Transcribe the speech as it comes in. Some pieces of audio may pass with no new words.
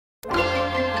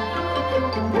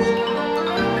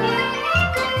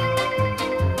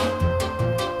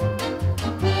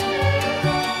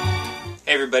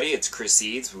everybody, it's Chris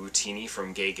Seeds, Wootini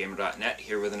from GayGamer.net,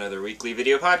 here with another weekly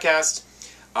video podcast.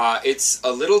 It's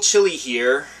a little chilly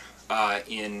here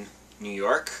in New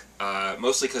York,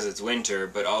 mostly because it's winter,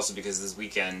 but also because this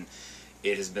weekend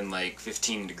it has been like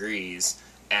 15 degrees,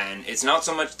 and it's not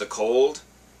so much the cold,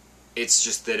 it's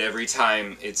just that every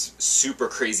time it's super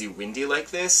crazy windy like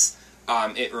this,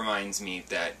 it reminds me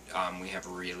that we have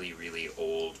really, really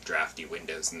old, drafty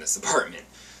windows in this apartment.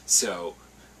 So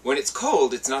when it's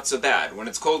cold, it's not so bad. When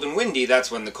it's cold and windy,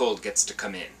 that's when the cold gets to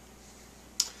come in.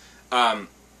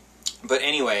 But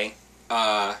anyway,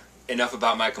 enough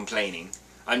about my complaining.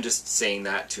 I'm just saying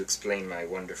that to explain my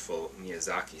wonderful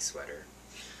Miyazaki sweater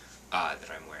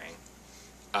that I'm wearing.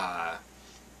 I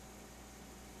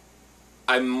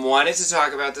wanted to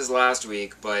talk about this last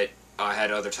week, but I had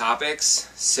other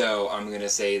topics, so I'm going to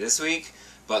say this week.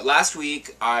 But last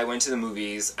week, I went to the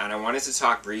movies, and I wanted to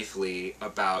talk briefly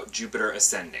about Jupiter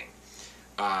Ascending,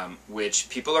 which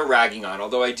people are ragging on,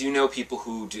 although I do know people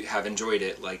who have enjoyed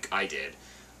it, like I did.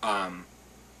 And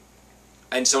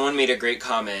someone made a great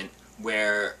comment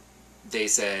where they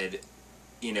said,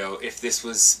 you know, if this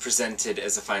was presented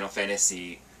as a Final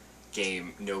Fantasy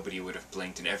game, nobody would have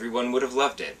blinked and everyone would have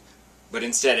loved it. But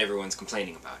instead, everyone's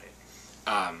complaining about it.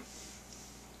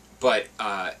 But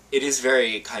it is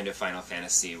very kind of Final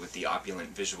Fantasy with the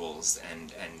opulent visuals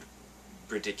and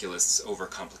ridiculous,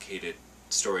 overcomplicated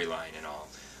storyline and all.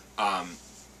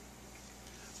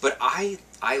 But I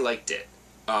liked it.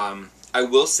 I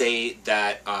will say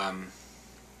that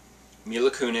Mila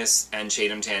Kunis and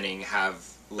Tatum Tanning have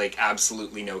like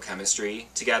absolutely no chemistry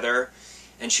together,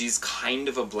 and she's kind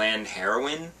of a bland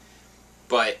heroine,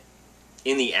 but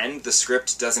in the end, the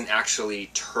script doesn't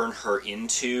actually turn her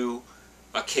into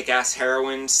a kick-ass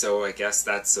heroine, so I guess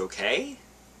that's okay?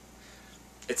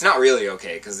 It's not really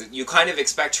okay, because you kind of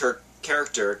expect her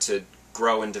character to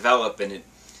grow and develop, and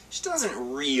she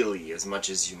doesn't really as much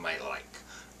as you might like.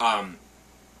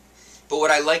 But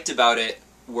what I liked about it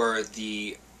were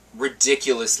the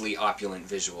ridiculously opulent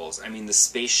visuals. I mean, the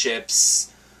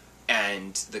spaceships,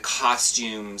 and the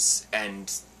costumes, and,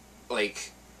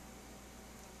 like,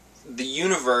 the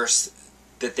universe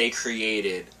that they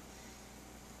created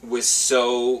was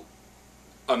so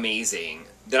amazing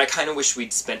that I kind of wish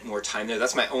we'd spent more time there.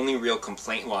 That's my only real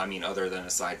complaint. Well, I mean, other than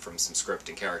aside from some script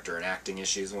and character and acting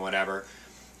issues and whatever,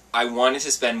 I wanted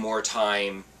to spend more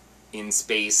time in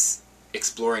space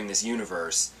exploring this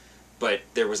universe, but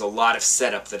there was a lot of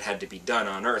setup that had to be done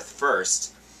on Earth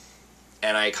first,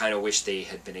 and I kind of wish they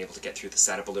had been able to get through the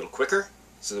setup a little quicker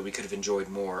so that we could have enjoyed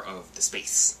more of the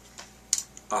space.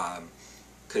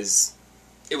 Because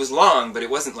it was long, but it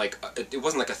wasn't like a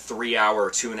 3-hour,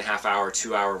 2.5-hour,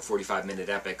 2-hour, 45-minute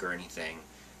epic or anything.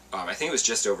 I think it was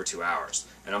just over 2 hours.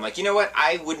 And I'm like, you know what?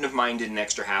 I wouldn't have minded an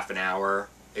extra half an hour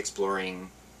exploring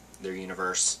their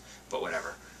universe, but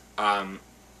whatever.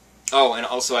 Oh, and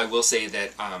also I will say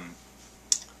that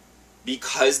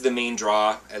because the main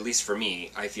draw, at least for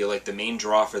me, I feel like the main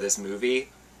draw for this movie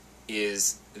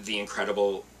is the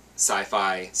incredible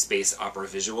sci-fi space opera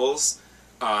visuals.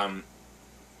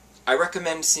 I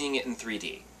recommend seeing it in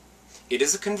 3D. It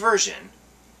is a conversion,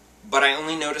 but I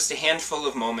only noticed a handful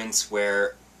of moments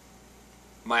where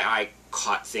my eye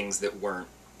caught things that weren't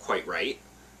quite right.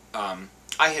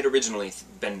 I had originally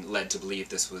been led to believe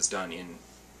this was done in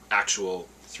actual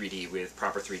 3D with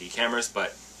proper 3D cameras,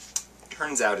 but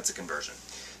turns out it's a conversion.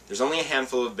 There's only a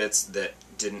handful of bits that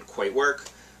didn't quite work,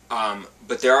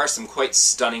 but there are some quite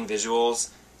stunning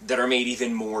visuals that are made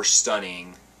even more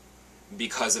stunning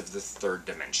because of the third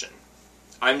dimension.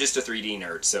 I'm just a 3D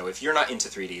nerd, so if you're not into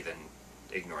 3D, then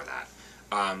ignore that.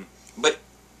 But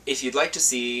if you'd like to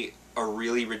see a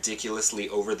really ridiculously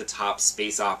over-the-top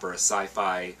space opera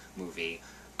sci-fi movie,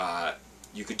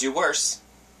 you could do worse.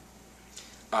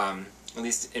 At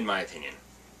least in my opinion.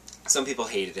 Some people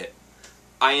hated it.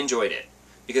 I enjoyed it,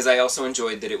 because I also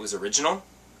enjoyed that it was original.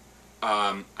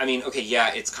 I mean, okay,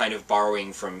 yeah, it's kind of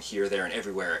borrowing from here, there, and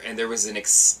everywhere, and there was an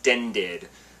extended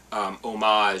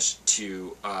homage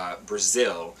to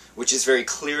Brazil, which is very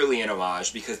clearly an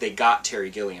homage because they got Terry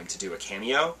Gilliam to do a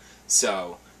cameo,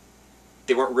 so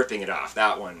they weren't ripping it off.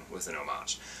 That one was an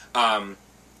homage.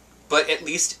 But at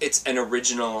least it's an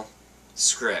original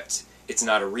script. It's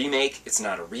not a remake, it's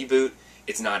not a reboot,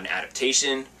 it's not an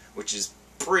adaptation, which is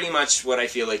pretty much what I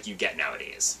feel like you get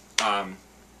nowadays.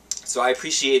 So I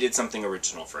appreciated something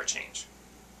original for a change.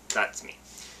 That's me.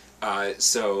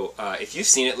 So if you've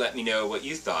seen it, let me know what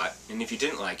you thought, and if you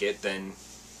didn't like it, then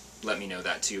let me know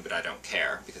that too, but I don't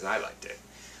care, because I liked it.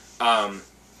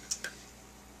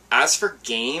 As for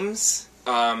games,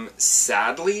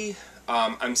 sadly,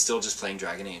 I'm still just playing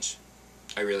Dragon Age.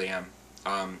 I really am.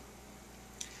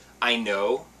 I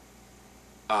know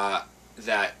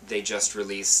that they just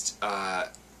released The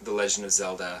Legend of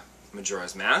Zelda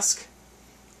Majora's Mask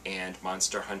and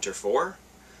Monster Hunter 4,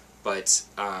 but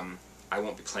I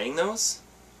won't be playing those.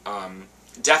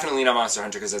 Definitely not Monster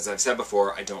Hunter, because as I've said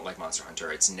before, I don't like Monster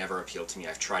Hunter. It's never appealed to me.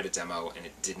 I've tried a demo, and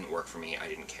it didn't work for me. I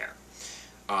didn't care.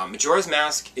 Majora's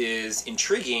Mask is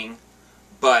intriguing,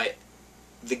 but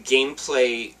the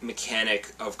gameplay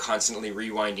mechanic of constantly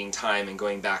rewinding time and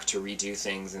going back to redo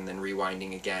things and then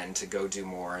rewinding again to go do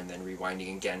more and then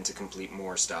rewinding again to complete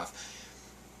more stuff,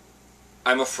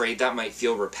 I'm afraid that might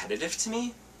feel repetitive to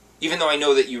me. Even though I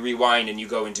know that you rewind and you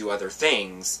go and do other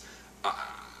things,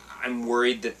 I'm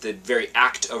worried that the very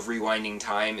act of rewinding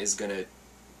time is going to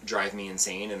drive me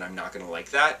insane, and I'm not going to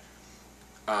like that.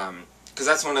 Because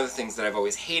that's one of the things that I've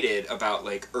always hated about,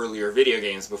 like, earlier video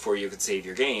games before you could save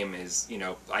your game is, you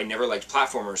know, I never liked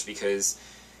platformers because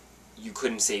you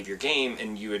couldn't save your game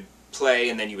and you would play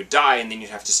and then you would die and then you'd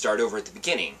have to start over at the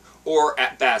beginning. Or,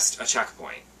 at best, a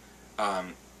checkpoint.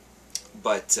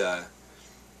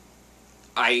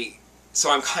 So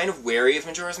I'm kind of wary of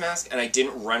Majora's Mask, and I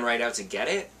didn't run right out to get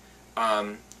it.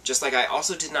 Just like I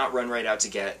also did not run right out to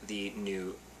get the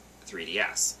new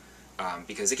 3DS.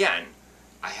 Because, again,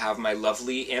 I have my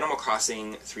lovely Animal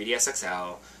Crossing 3DS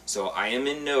XL, so I am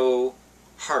in no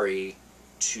hurry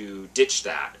to ditch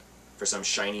that for some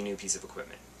shiny new piece of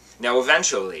equipment. Now,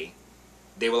 eventually,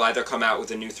 they will either come out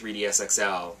with a new 3DS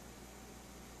XL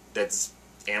that's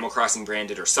Animal Crossing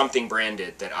branded or something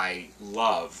branded that I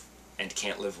love and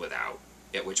can't live without,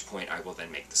 at which point I will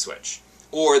then make the switch.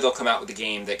 Or they'll come out with a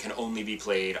game that can only be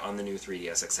played on the new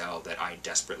 3DS XL that I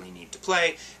desperately need to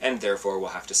play, and therefore will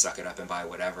have to suck it up and buy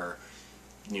whatever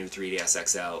new 3DS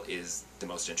XL is the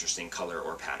most interesting color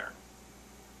or pattern.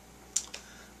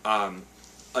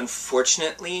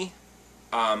 Unfortunately,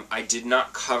 I did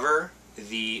not cover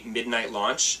the midnight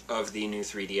launch of the new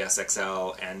 3DS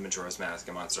XL and Majora's Mask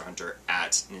and Monster Hunter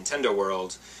at Nintendo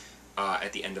World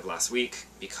at the end of last week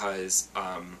because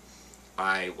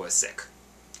I was sick.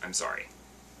 I'm sorry.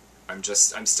 I'm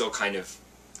still kind of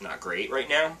not great right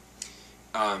now.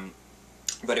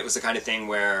 But it was the kind of thing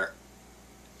where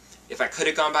if I could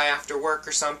have gone by after work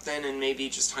or something and maybe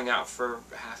just hung out for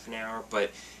half an hour,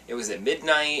 but it was at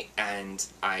midnight and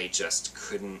I just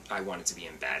couldn't. I wanted to be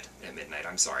in bed at midnight.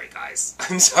 I'm sorry, guys.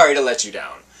 I'm sorry to let you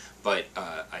down, but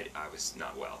I was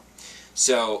not well.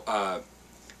 So,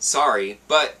 sorry,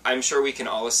 but I'm sure we can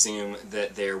all assume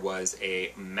that there was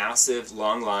a massive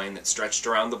long line that stretched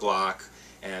around the block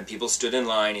and people stood in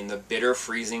line in the bitter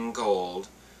freezing cold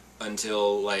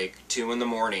until like 2 in the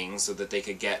morning so that they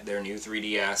could get their new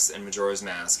 3DS and Majora's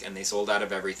Mask, and they sold out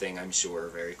of everything, I'm sure,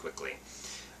 very quickly.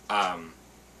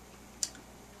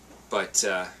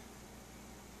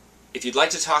 If you'd like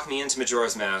to talk me into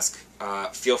Majora's Mask,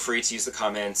 feel free to use the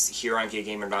comments here on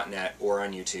gaygamer.net or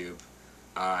on YouTube.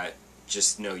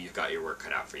 Just know you've got your work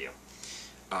cut out for you.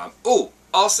 Oh,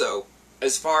 also,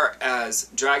 as far as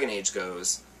Dragon Age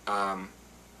goes,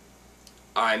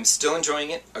 I'm still enjoying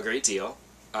it a great deal.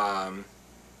 And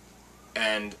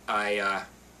I'm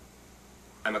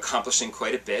accomplishing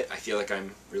quite a bit. I feel like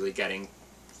I'm really getting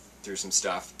through some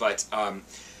stuff. But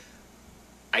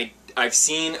I've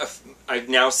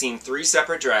now seen 3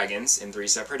 separate dragons in 3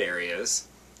 separate areas,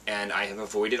 and I have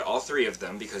avoided all 3 of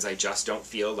them because I just don't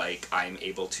feel like I'm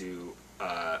able to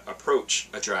approach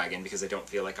a dragon because I don't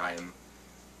feel like I am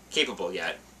capable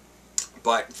yet.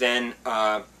 But then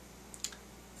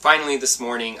finally this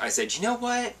morning I said, you know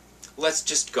what? Let's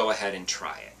just go ahead and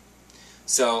try it.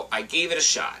 So I gave it a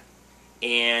shot,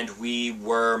 and we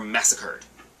were massacred.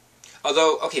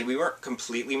 Although, okay, we weren't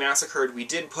completely massacred. We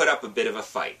did put up a bit of a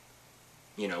fight,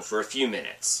 you know, for a few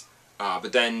minutes.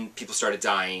 But then people started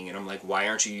dying, and I'm like, why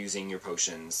aren't you using your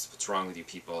potions? What's wrong with you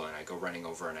people? And I go running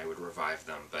over, and I would revive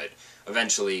them. But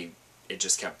eventually, it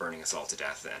just kept burning us all to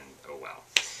death, and oh well.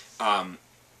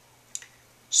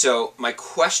 So my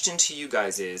question to you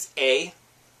guys is, A,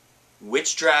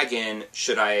 which dragon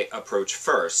should I approach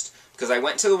first? Because I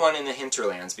went to the one in the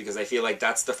hinterlands because I feel like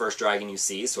that's the first dragon you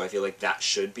see, so I feel like that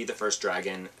should be the first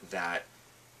dragon that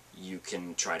you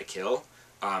can try to kill.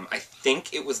 I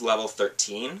think it was level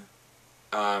 13,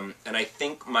 and I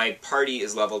think my party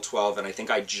is level 12, and I think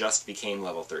I just became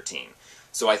level 13.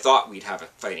 So I thought we'd have a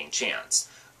fighting chance.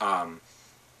 And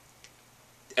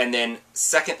then,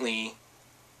 secondly,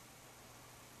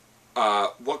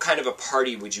 what kind of a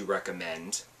party would you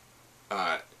recommend?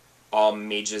 All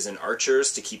mages and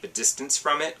archers to keep a distance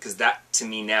from it? Because that, to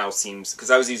me, now seems...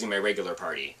 Because I was using my regular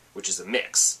party, which is a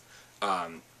mix.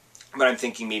 But I'm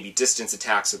thinking maybe distance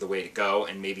attacks are the way to go,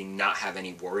 and maybe not have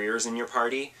any warriors in your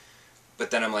party.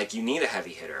 But then I'm like, you need a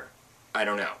heavy hitter. I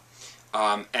don't know.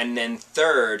 And then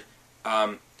third,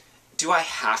 do I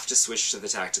have to switch to the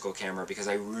tactical camera? Because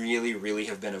I really, really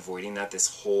have been avoiding that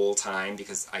this whole time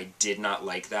because I did not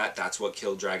like that. That's what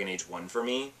killed Dragon Age 1 for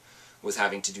me, was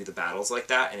having to do the battles like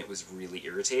that, and it was really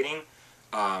irritating.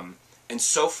 And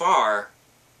so far,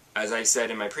 as I've said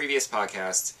in my previous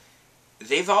podcast,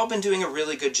 they've all been doing a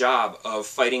really good job of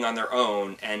fighting on their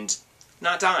own and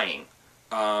not dying.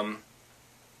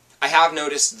 I have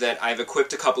noticed that I've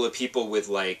equipped a couple of people with,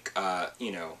 like,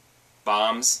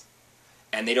 bombs,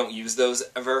 and they don't use those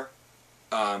ever.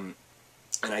 And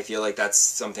I feel like that's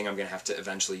something I'm going to have to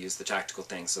eventually use the tactical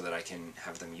thing so that I can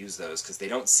have them use those, because they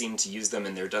don't seem to use them,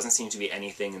 and there doesn't seem to be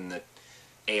anything in the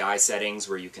AI settings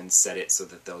where you can set it so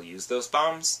that they'll use those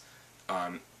bombs.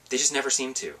 They just never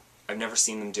seem to. I've never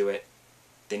seen them do it.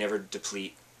 They never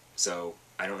deplete, so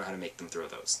I don't know how to make them throw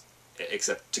those,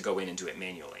 except to go in and do it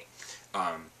manually.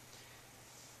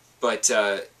 But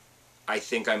I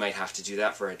think I might have to do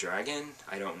that for a dragon.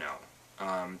 I don't know.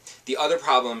 The other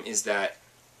problem is that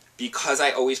because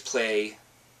I always play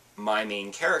my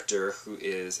main character, who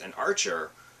is an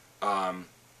archer,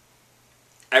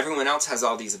 everyone else has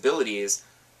all these abilities,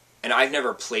 and I've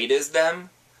never played as them,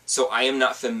 so I am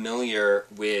not familiar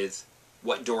with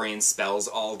what Dorian's spells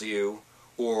all do,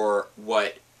 or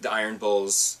what the Iron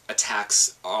Bull's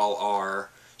attacks all are.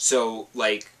 So,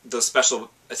 like, those special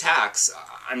attacks,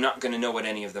 I'm not going to know what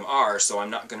any of them are, so I'm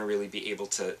not going to really be able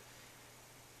to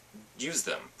use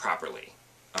them properly.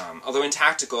 Although in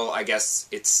tactical, I guess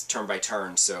it's turn by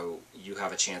turn, so you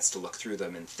have a chance to look through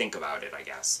them and think about it, I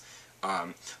guess.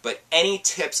 But any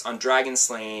tips on dragon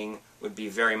slaying would be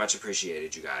very much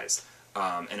appreciated, you guys.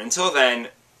 And until then,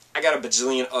 I got a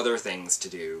bajillion other things to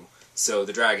do, so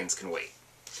the dragons can wait.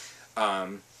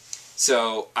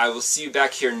 So I will see you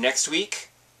back here next week,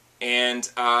 and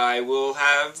I will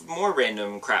have more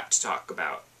random crap to talk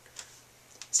about.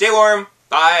 Stay warm!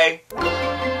 Bye!